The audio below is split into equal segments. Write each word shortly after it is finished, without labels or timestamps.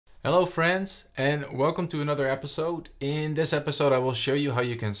Hello friends, and welcome to another episode. In this episode I will show you how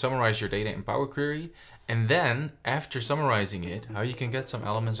you can summarize your data in Power Query, and then after summarizing it, how you can get some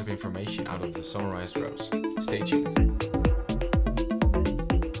elements of information out of the summarized rows. Stay tuned.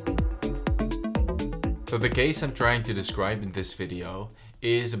 So the case I'm trying to describe in this video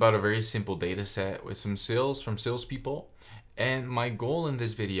is about a very simple data set with some sales from salespeople. And my goal in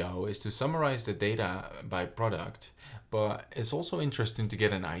this video is to summarize the data by product, but it's also interesting to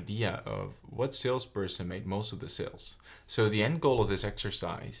get an idea of what salesperson made most of the sales. So the end goal of this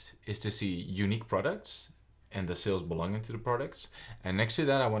exercise is to see unique products and the sales belonging to the products. And next to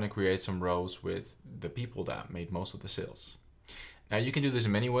that, I want to create some rows with the people that made most of the sales. Now you can do this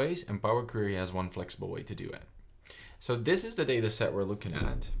in many ways, and Power Query has one flexible way to do it. So this is the data set we're looking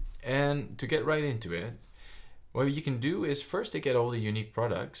at. And to get right into it, what you can do is first to get all the unique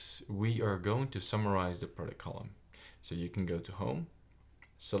products, we are going to summarize the product column. So you can go to Home,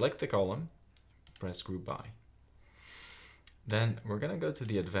 select the column, press Group By. Then we're going to go to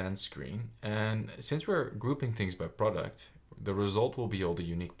the Advanced screen. And since we're grouping things by product, the result will be all the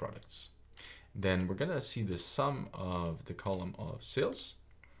unique products. Then we're going to see the sum of the column of sales,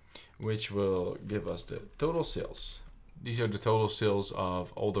 which will give us the total sales. These are the total sales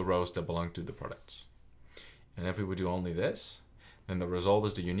of all the rows that belong to the products. And if we would do only this, then the result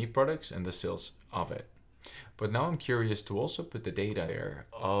is the unique products and the sales of it. But now I'm curious to also put the data there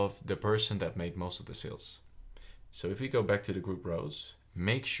of the person that made most of the sales. So if we go back to the group rows,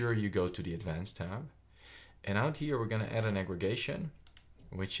 make sure you go to the Advanced tab. And out here, we're going to add an aggregation,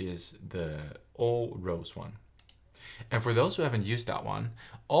 which is the all rows one. And for those who haven't used that one,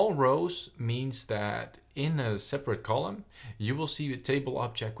 all rows means that in a separate column, you will see a table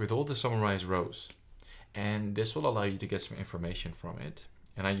object with all the summarized rows. And this will allow you to get some information from it.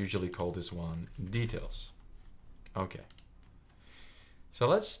 And I usually call this one details. Okay. So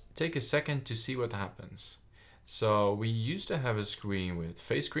let's take a second to see what happens. So we used to have a screen with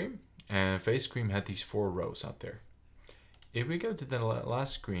face cream, and face cream had these 4 rows out there. If we go to the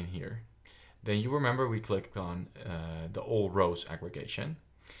last screen here, then you remember we clicked on the all rows aggregation.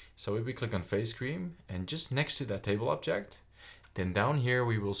 So if we click on face cream and just next to that table object, then down here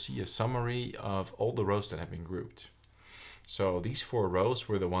we will see a summary of all the rows that have been grouped. So these 4 rows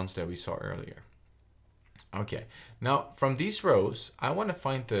were the ones that we saw earlier. Okay, now from these rows, I want to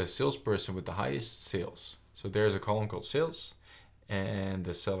find the salesperson with the highest sales. So there's a column called sales, and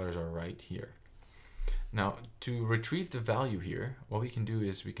the sellers are right here. Now to retrieve the value here, what we can do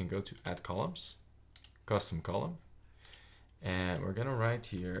is we can go to Add Columns, Custom Column, and we're going to write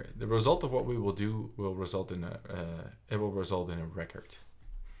here, the result of what we will do will result in a record.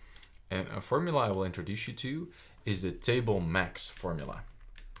 And a formula I will introduce you to is the Table.Max formula.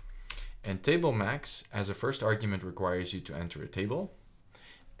 And Table.Max as a first argument requires you to enter a table.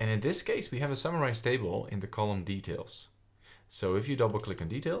 And in this case, we have a summarized table in the column details. So if you double click on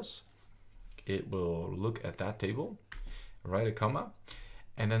details, it will look at that table, write a comma.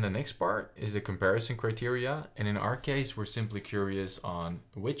 And then the next part is the comparison criteria. And in our case, we're simply curious on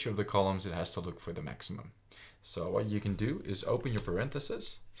which of the columns it has to look for the maximum. So what you can do is open your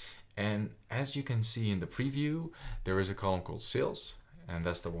parentheses. And as you can see in the preview, there is a column called sales, and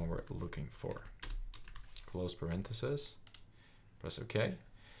that's the one we're looking for. Close parentheses, press OK.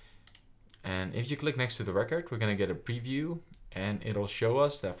 And if you click next to the record, we're going to get a preview, and it'll show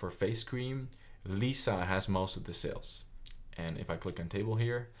us that for face cream, Lisa has most of the sales. And if I click on table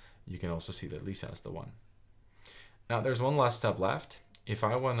here, you can also see that Lisa is the one. Now there's one last step left. If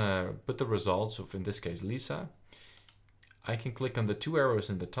I want to put the results of, in this case, Lisa, I can click on the 2 arrows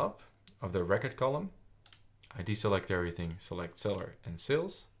in the top of the record column. I deselect everything, select seller and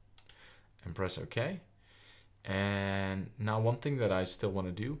sales, and press OK. And now one thing that I still want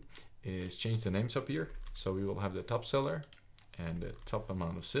to do is change the names up here. So we will have the top seller and the top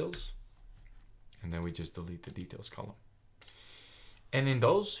amount of sales. And then we just delete the details column. And in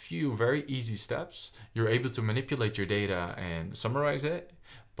those few very easy steps, you're able to manipulate your data and summarize it.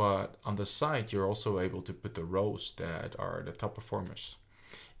 But on the side, you're also able to put the rows that are the top performers.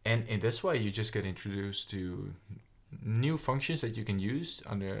 And in this way, you just get introduced to new functions that you can use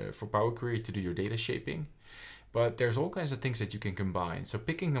for Power Query to do your data shaping. But there's all kinds of things that you can combine. So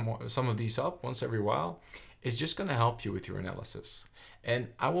picking some of these up once every while is just going to help you with your analysis. And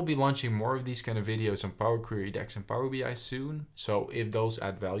I will be launching more of these kind of videos on Power Query, DAX, and Power BI soon. So if those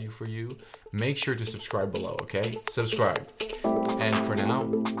add value for you, make sure to subscribe below, okay? Subscribe. And for now,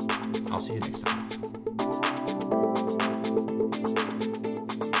 I'll see you next time.